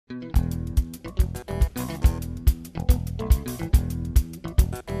Hello,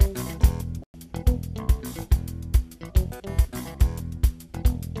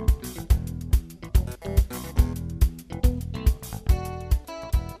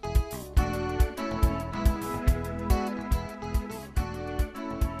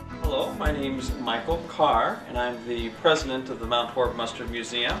 my name is Michael Carr, and I'm the president of the Mount Horeb Mustard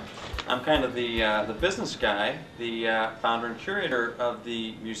Museum. I'm kind of the business guy. The founder and curator of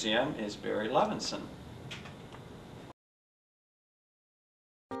the museum is Barry Levinson.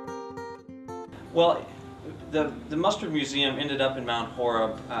 Well, the Mustard Museum ended up in Mount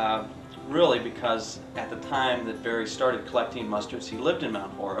Horeb really because at the time that Barry started collecting mustards, he lived in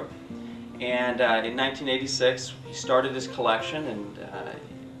Mount Horeb. And in 1986, he started his collection, and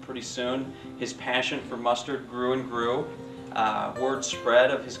pretty soon his passion for mustard grew and grew. Word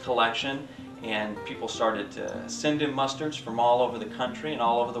spread of his collection, and people started to send him mustards from all over the country and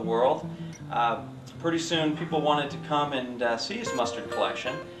all over the world. Pretty soon people wanted to come and see his mustard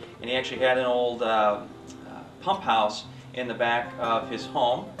collection, and he actually had an old pump house in the back of his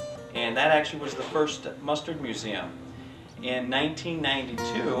home, and that actually was the first mustard museum. In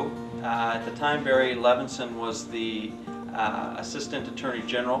 1992, at the time Barry Levinson was the Assistant Attorney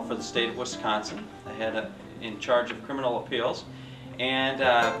General for the state of Wisconsin, in charge of criminal appeals. And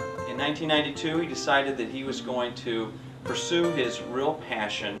in 1992 he decided that he was going to pursue his real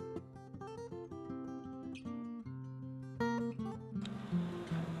passion.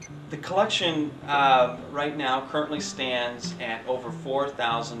 The collection right now currently stands at over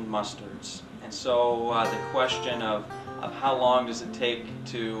 4,000 mustards. And so the question of how long does it take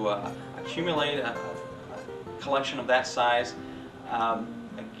to accumulate a collection of that size.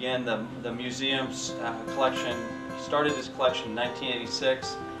 Again, the museum's collection, he started his collection in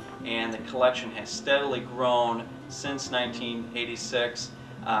 1986, and the collection has steadily grown since 1986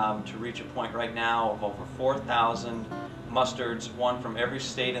 to reach a point right now of over 4,000 mustards, one from every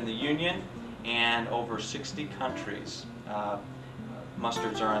state in the Union and over 60 countries.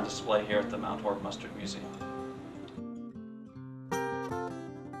 Mustards are on display here at the Mount Horeb Mustard Museum.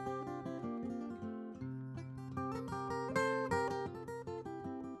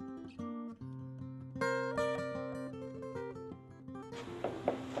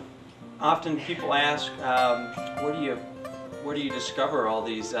 Often people ask, where do you discover all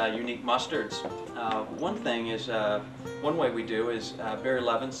these unique mustards? One thing is, one way we do is Barry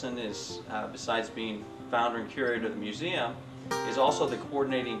Levinson is, besides being founder and curator of the museum, is also the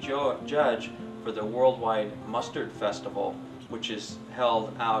coordinating judge for the Worldwide Mustard Festival, which is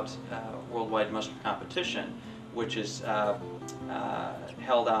held out, Worldwide Mustard Competition, which is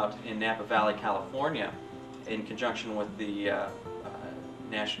held out in Napa Valley, California, in conjunction with the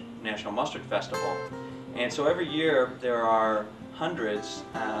National Mustard Festival. And so every year there are hundreds,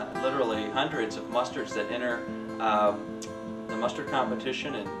 literally hundreds of mustards that enter the mustard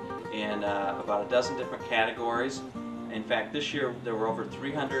competition in about a dozen different categories. In fact, this year there were over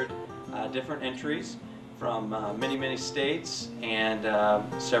 300 different entries from many states and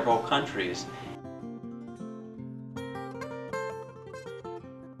several countries.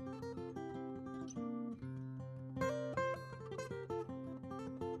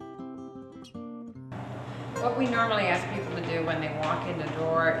 What we normally ask people to do when they walk in the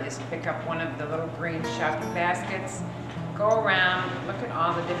door is pick up one of the little green shopping baskets, go around, look at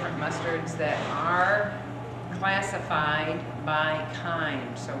all the different mustards that are classified by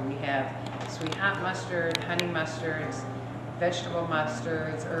kind. So we have sweet hot mustard, honey mustards, vegetable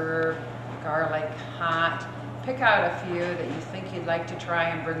mustards, herb, garlic, hot. Pick out a few that you think you'd like to try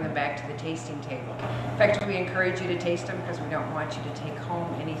and bring them back to the tasting table. In fact, we encourage you to taste them because we don't want you to take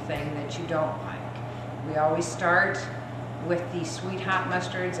home anything that you don't like. We always start with the sweet hot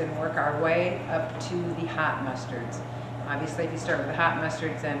mustards and work our way up to the hot mustards. Obviously, if you start with the hot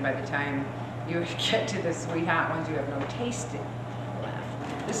mustards, then by the time you get to the sweet hot ones, you have no taste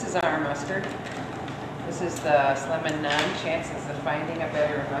left. This is our mustard. This is the Slim and None. Chances of finding a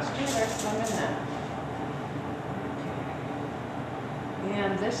better mustard are slim and none.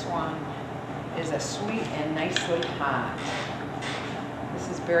 And this one is a sweet and nicely hot.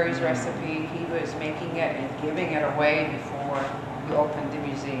 This is Barry's recipe. He was making it and giving it away before we opened the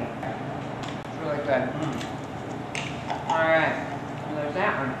museum. It's really good. All right, and there's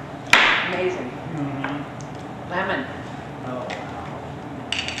that one. Amazing. Lemon. Oh.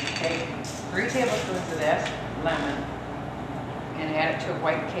 Take 3 tablespoons of this lemon and add it to a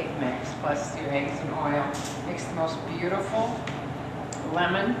white cake mix plus your eggs and oil. Makes the most beautiful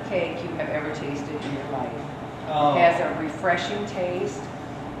lemon cake you have ever tasted in your life. Oh. It has a refreshing taste.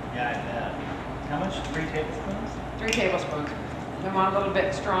 Yeah, I bet. How much? 3 tablespoons? 3 tablespoons. If you want a little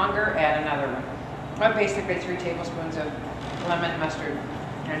bit stronger, add another one. But basically 3 tablespoons of lemon mustard,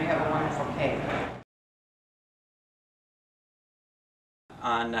 and you have a wonderful cake.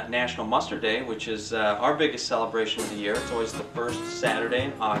 On National Mustard Day, which is our biggest celebration of the year, it's always the first Saturday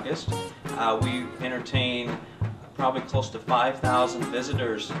in August, we entertain probably close to 5,000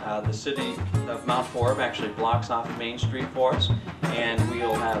 visitors. The city of Mount Horeb actually blocks off Main Street for us, and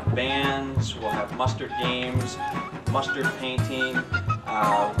we'll have bands, we'll have mustard games, mustard painting,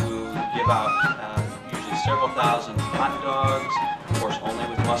 we'll give out usually several thousand hot dogs, of course only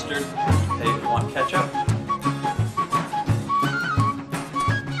with mustard. Hey, if you want ketchup.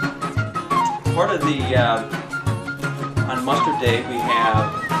 Part of the, on Mustard Day we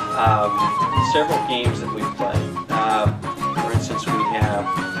have several games that we play. For instance, we have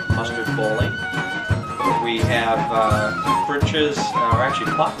mustard bowling. We have Fritch's, or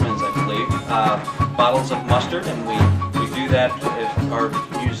actually Klockman's, I believe, bottles of mustard, and we do that if our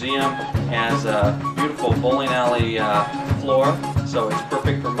museum has a beautiful bowling alley floor, so it's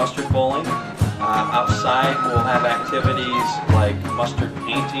perfect for mustard bowling. Outside we'll have activities like mustard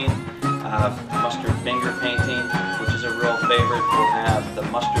painting, mustard finger painting, which is a real favorite. We'll have the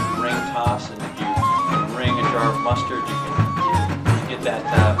mustard ring toss, and if you ring a jar of mustard, you can get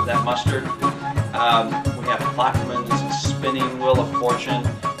that mustard. We have Klockman's spinning wheel of fortune,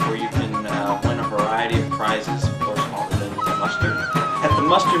 where you can win a variety of prizes, of course all related to mustard. At the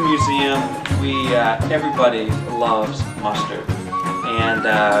Mustard Museum, everybody loves mustard, and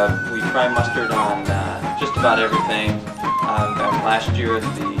we try mustard on just about everything. In fact, last year at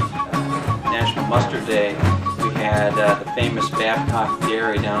the National Mustard Day, we had the famous Babcock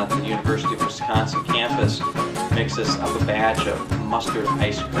Dairy down at the University of Wisconsin campus mix us up a batch of mustard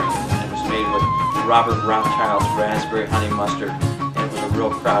ice cream. And it was made with Robert Rothschild's raspberry honey mustard, and it was a real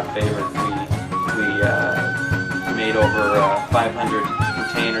crowd favorite. We made over 500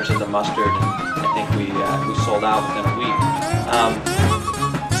 containers of the mustard, and I think we sold out within a week.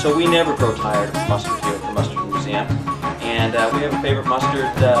 So we never grow tired of mustard here at the Mustard Museum, and we have a favorite mustard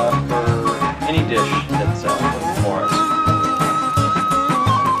for any dish that's looking for us.